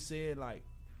to be said, like,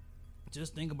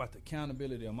 just think about the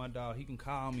accountability of my dog. He can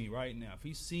call me right now. If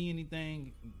he see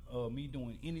anything, me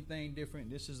doing anything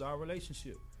different, this is our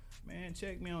relationship. Man,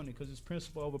 check me on it, because it's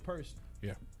principle over person.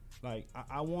 Yeah. Like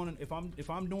I want to, if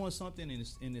I'm doing something and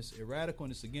it's erratical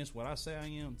and it's against what I say I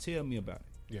am, tell me about it.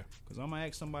 Yeah. Because I'm gonna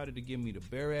ask somebody to give me the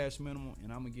bare ass minimum,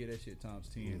 and I'm gonna get that shit times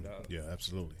 10, dog. Yeah,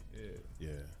 absolutely. Yeah.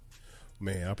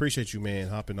 Man, I appreciate you, man,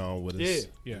 hopping on with us.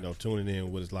 Yeah. You know, tuning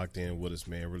in with us, locked in with us,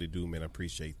 man. Really do, man. I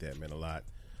appreciate that, man, a lot.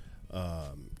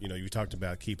 You know, you talked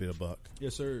about keep it a buck.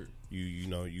 Yes, sir.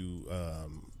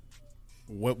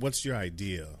 What's your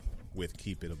idea with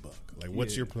keep it a buck? Like,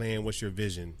 what's your plan? What's your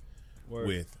vision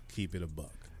with keep it a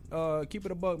buck? Keep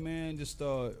it a buck, man. Just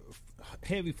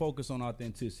heavy focus on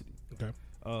authenticity. Okay.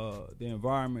 The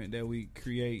environment that we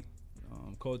create,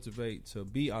 cultivate to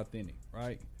be authentic,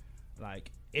 right?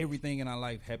 Like, everything in our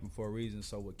life happened for a reason.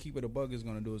 So what Keep It a Buck is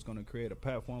going to do is going to create a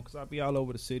platform, because I'll be all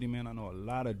over the city, man. I know a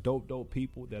lot of dope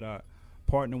people that I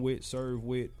partner with, serve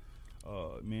with,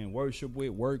 worship with,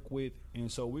 work with. And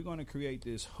so we're going to create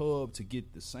this hub to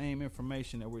get the same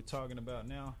information that we're talking about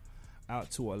now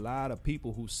out to a lot of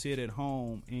people who sit at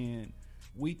home. And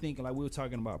we thinking, like we were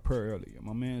talking about prayer earlier.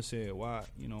 My man said, why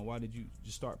did you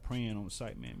just start praying on the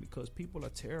site, man? Because people are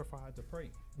terrified to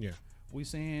pray. Yeah. We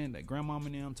saying that grandmama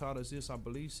and them taught us this, our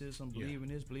belief system, believing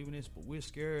this, but we're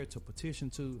scared to petition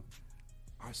to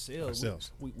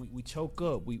ourselves. We choke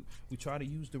up. We try to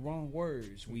use the wrong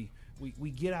words. We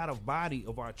get out of body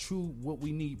of our true what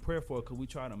we need prayer for, because we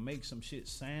try to make some shit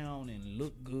sound and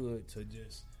look good to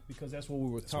just, because that's what we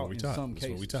were taught in some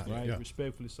cases, right? Yeah.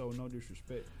 Respectfully so, no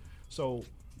disrespect. So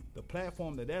the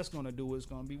platform that's going to do is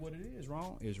going to be what it is.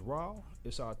 It's raw.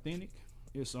 It's authentic.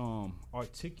 It's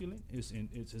articulate. It's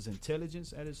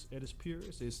intelligence at its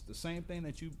purest. It's the same thing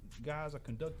that you guys are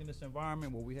conducting this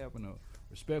environment where we having a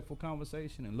respectful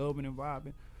conversation and loving and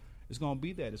vibing. It's gonna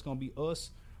be that. It's gonna be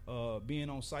us being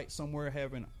on site somewhere,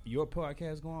 having your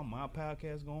podcast going, my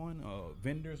podcast going,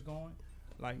 vendors going.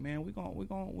 Like, man,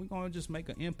 we're gonna just make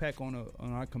an impact on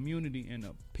our community and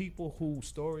the people whose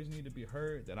stories need to be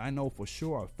heard, that I know for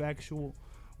sure are factual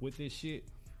with this shit.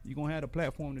 You're going to have a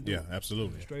platform to do it. Yeah,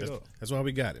 absolutely. Straight up. That's why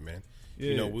we got it, man. Yeah.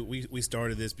 You know, we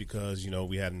started this because, you know,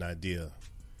 we had an idea,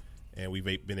 and we've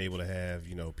been able to have,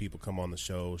 you know, people come on the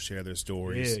show, share their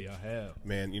stories. Yeah, y'all have.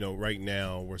 Man, you know, right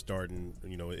now we're starting,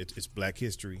 you know, it's Black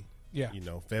History. Yeah. You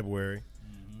know, February.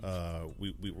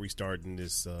 We starting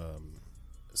this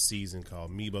season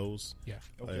called Mebos. Yeah.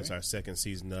 Okay. It's our second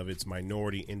season of it. It's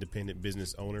Minority Independent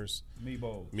Business Owners.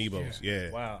 Mebos.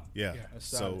 Yeah. Wow. Yeah. That's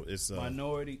So solid. it's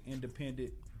Minority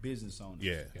Independent business owners.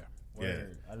 Yeah.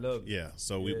 Word. I love it. Yeah.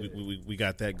 So we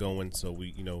got that going. So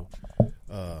we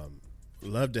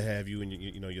love to have you and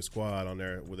your squad on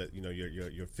there with it,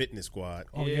 your fitness squad.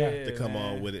 Oh yeah. To come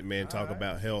on with it, man. Talk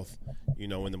about health, in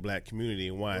the black community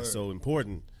and why it's so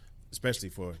important, especially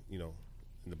for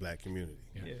in the black community.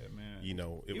 Yeah, man.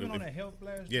 Even on that health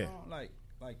blast, yeah. John,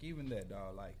 like even that,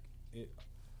 dog. Like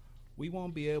we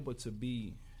won't be able to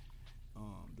be.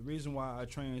 The reason why I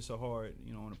train so hard,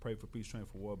 on the Pray for Peace, Train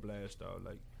for War blast, dog.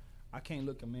 Like I can't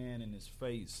look a man in his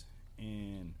face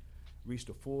and reach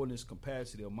the fullness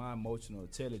capacity of my emotional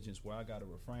intelligence where I got to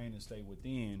refrain and stay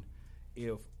within.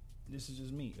 If this is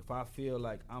just me, if I feel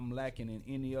like I'm lacking in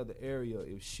any other area,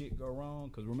 if shit go wrong,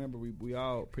 because remember we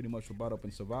all pretty much were brought up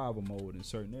in survival mode in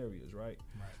certain areas, right?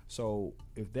 So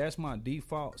if that's my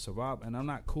default, survive, and I'm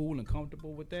not cool and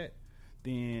comfortable with that,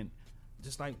 then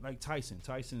just like Tyson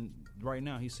right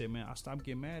now, he said, man, I stopped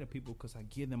getting mad at people because I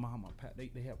give them all my power.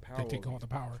 They have power. They take all the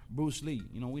power. Bruce Lee,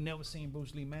 we never seen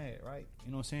Bruce Lee mad, right?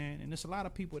 You know what I'm saying? And there's a lot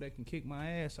of people that can kick my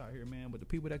ass out here, man. But the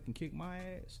people that can kick my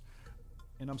ass,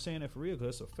 and I'm saying that for real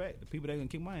because it's a fact. The people that can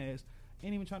kick my ass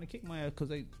ain't even trying to kick my ass because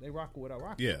they rock with what I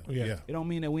rock with. Yeah. It don't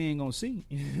mean that we ain't gonna see.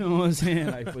 You know what I'm saying?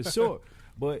 Like for sure.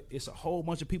 But it's a whole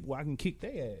bunch of people I can kick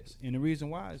their ass. And the reason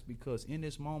why is because in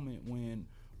this moment when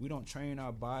we don't train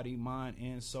our body, mind,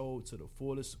 and soul to the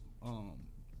fullest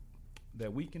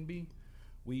that we can be,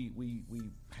 we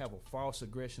have a false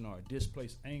aggression or a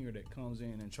displaced anger that comes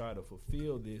in and try to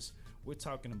fulfill this. We're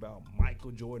talking about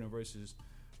Michael Jordan versus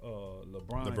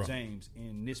LeBron James,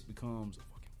 and this becomes a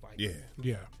fucking fight.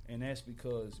 Yeah. And that's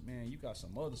because, man, you got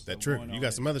some other stuff That trigger. going on. You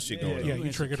got some other shit going on. Yeah,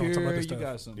 you triggered on some other stuff. You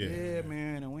got some,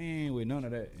 man, and we ain't with none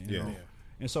of that. You know? Yeah.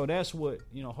 And so that's what,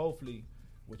 hopefully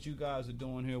what you guys are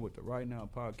doing here with the Right Now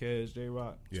podcast,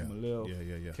 J-Rock to my left,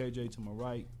 KJ to my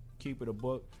right, keep it a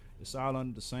buck. It's all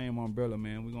under the same umbrella,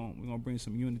 man. We're gonna bring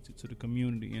some unity to the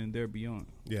community and there beyond.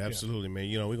 Yeah, absolutely, man.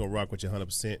 We're gonna rock with you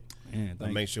 100%. And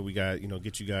make sure we got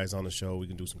get you guys on the show. We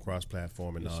can do some cross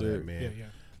platform and all that, man.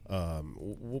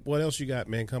 What else you got,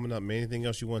 man, coming up, man? Anything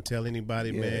else you want to tell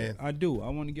anybody, man? I do. I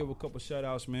want to give a couple shout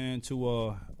outs, man,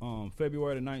 to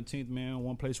February the 19th, man,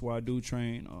 one place where I do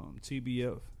train,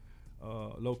 TBF,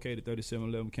 located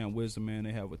 3711 Camp Wisdom, man.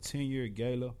 They have a 10-year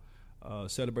gala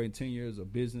celebrating 10 years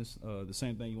of business. The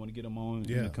same thing you want to get them on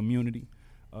in the community.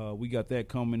 We got that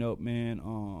coming up, man,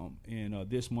 in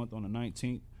this month on the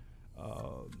 19th.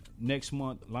 Next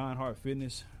month, Lionheart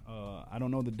Fitness. I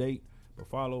don't know the date, but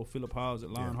follow Philip Hobbs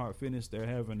at Lionheart Fitness. They're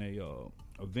having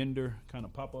a vendor kind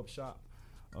of pop-up shop.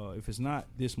 If it's not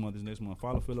this month, it's next month.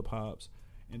 Follow Philip Hobbs.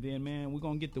 And then, man, we're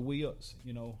going to get the We Us.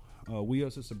 We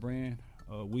Us is a brand.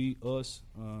 We, us,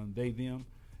 they, them.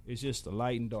 It's just the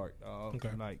light and dark.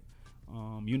 Like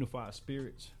unified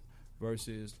spirits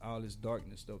versus all this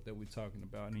darkness stuff that we're talking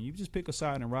about. And you just pick a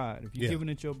side and ride. If you're giving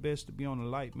it your best to be on the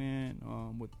light, man,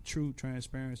 with true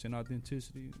transparency and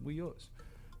authenticity, we yours.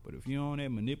 But if you're on that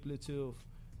manipulative,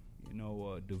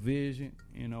 division,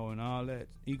 and all that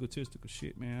egotistical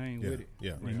shit, man, I ain't with it.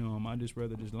 I just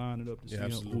rather just line it up to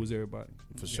see who's everybody.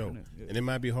 For sure. And it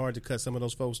might be hard to cut some of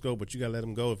those folks go, but you gotta let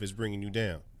them go if it's bringing you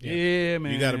down. Yeah,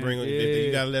 man. You gotta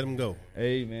you gotta let them go.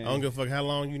 Hey, man. I don't give a fuck how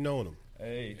long you know them.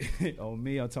 Hey, on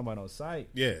me, I'm talking about on site.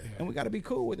 Yeah. And we got to be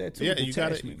cool with that, too. Yeah,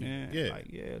 detachment, you man.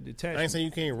 Yeah. Detachment. I ain't saying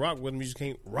you can't rock with them, you just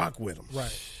can't rock with them.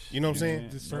 Right. You know what I'm saying?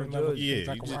 Just certain levels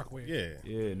I can rock with.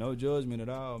 Yeah, no judgment at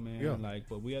all, man. Yeah.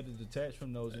 But we have to detach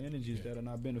from those energies that are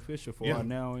not beneficial for our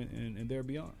now and there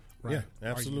beyond. Right. Yeah,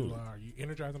 absolutely. Are you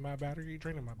energizing my battery? Are you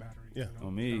draining my battery? Yeah.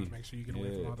 On me. Make sure you get away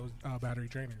from all those battery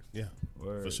drainers. Yeah.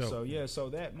 Word. For sure. So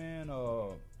that, man,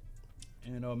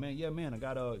 man, I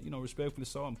gotta, respectfully,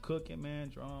 so I'm cooking, man.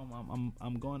 Drum.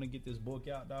 I'm going to get this book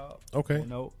out, dog. Okay.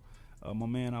 My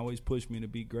man always pushed me to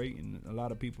be great, and a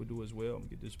lot of people do as well. I'm gonna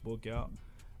get this book out.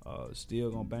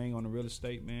 Still gonna bang on the real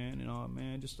estate, man, and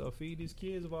man, just feed these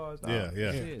kids of ours. Dog.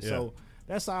 Yeah. So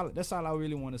that's all I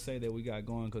really want to say that we got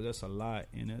going, because that's a lot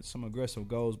and that's some aggressive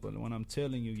goals. But when I'm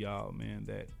telling you, y'all, man,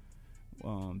 that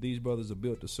these brothers are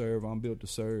built to serve, I'm built to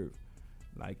serve.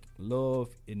 Like love,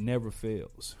 it never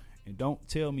fails. And don't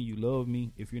tell me you love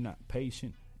me if you're not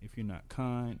patient, if you're not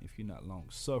kind, if you're not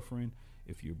long-suffering,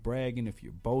 if you're bragging, if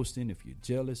you're boasting, if you're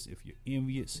jealous, if you're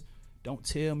envious. Don't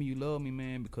tell me you love me,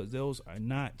 man, because those are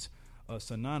not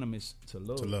synonymous to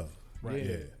love. To love. Right.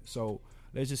 Yeah. So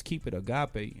let's just keep it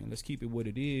agape and let's keep it what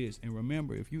it is. And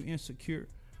remember, if you're insecure,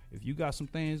 if you got some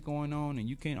things going on and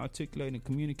you can't articulate and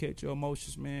communicate your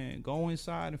emotions, man, go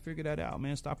inside and figure that out,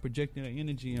 man. Stop projecting the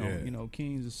energy on,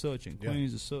 kings as such and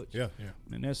queens as such. Yeah.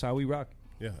 And that's how we rock.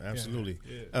 Yeah, absolutely.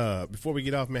 Before we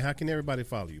get off, man, how can everybody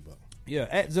follow you, Buck? Yeah,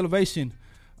 at Zellevation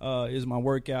is my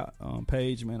workout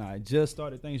page, man. I just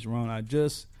started. Thanks, Ron. I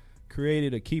just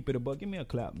created a Keep It a Buck. Give me a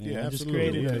clap, man. Yeah, I just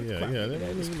absolutely. created Yeah. I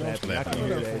can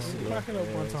hear that shit. Clap it up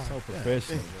one time. So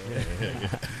professional.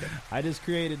 I just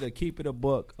created a Keep It a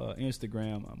Buck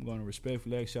Instagram. I'm going to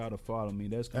respectfully ask y'all to follow me.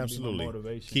 That's going to be my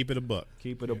motivation. Keep it a buck.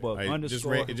 Keep it a buck. Right,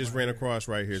 it just ran across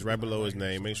right here. It's right below his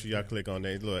name. Make sure y'all click on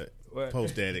that. Look,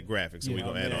 post that at graphics, so we're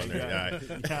going to add on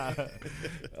there.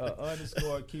 All right.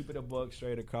 Underscore Keep It a Buck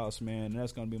straight across, man. And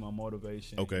that's going to be my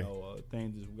motivation. Okay. You know,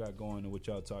 things that we got going and what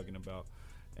y'all talking about.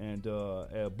 And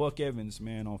Buck Evans,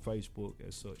 man, on Facebook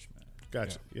as such, man.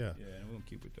 Gotcha. Yeah, and we're going to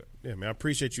keep it there. Yeah, man, I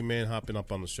appreciate you, man, hopping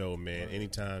up on the show, man.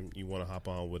 Anytime you want to hop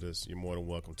on with us, you're more than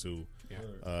welcome to. Yeah.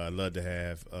 I'd love to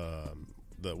have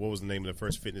what was the name of the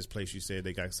first fitness place you said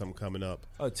they got something coming up?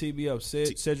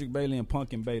 TBF, Cedric Bailey and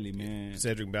Punkin Bailey, man.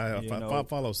 Cedric Bailey, I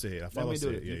follow Sid. I follow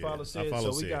Sid. You follow Sid?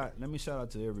 Let me shout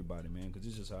out to everybody, man, because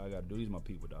this is how I got to do. These are my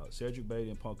people, dog. Cedric Bailey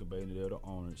and Punkin Bailey, they're the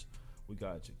owners. We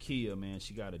got Jakia, man.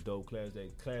 She got a dope class.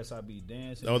 That class I be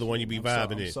dancing. Oh, the one you be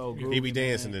vibing in. So groovy, he be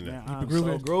dancing man. in there. I'm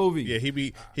so groovy. Yeah, he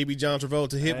be John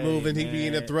Travolta hip moving. He be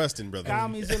in there thrusting, brother. Call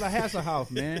me Zilla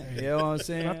Hasselhoff, man. You know what I'm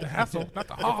saying? Not the hassle, not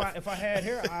the Hoff. If I had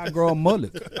hair, I'd grow a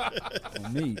mullet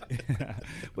on me.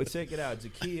 But check it out.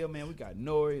 Jakia, man. We got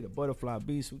Nori, the Butterfly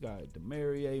Beast. We got the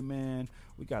Marie, man.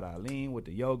 We got Eileen with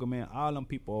the yoga, man. All them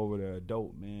people over there are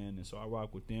dope, man. And so I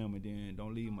rock with them. And then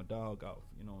don't leave my dog off.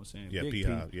 You know what I'm saying? Yeah,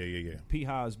 P-Hive. Yeah.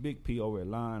 P-Hive's Big P over at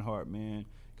Lionheart, man.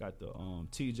 Got the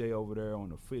TJ over there on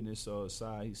the fitness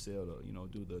side. He said,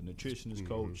 do the nutritionist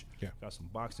coach. Yeah. Got some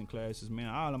boxing classes, man.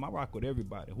 All of them, I rock with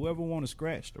everybody. Whoever want to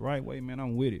scratch the right way, man,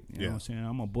 I'm with it. You know what I'm saying?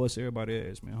 I'm going to bust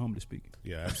everybody's ass, man, humbly speaking.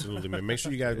 Yeah, absolutely, man. Make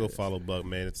sure you guys go follow Buck,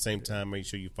 man. At the same time, make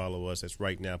sure you follow us. That's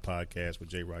Right Now Podcast with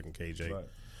J-Rock and KJ. Right.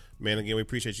 Man, again, we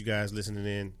appreciate you guys listening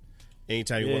in.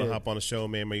 Anytime you want to hop on the show,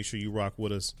 man, make sure you rock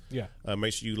with us. Yeah.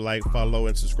 Make sure you like, follow,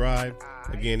 and subscribe.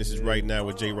 Again, this is Right Now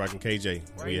with J-Rock and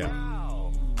KJ. We out.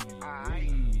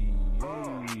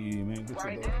 Man,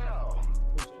 right now.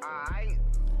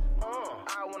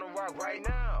 I want to rock right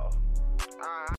now.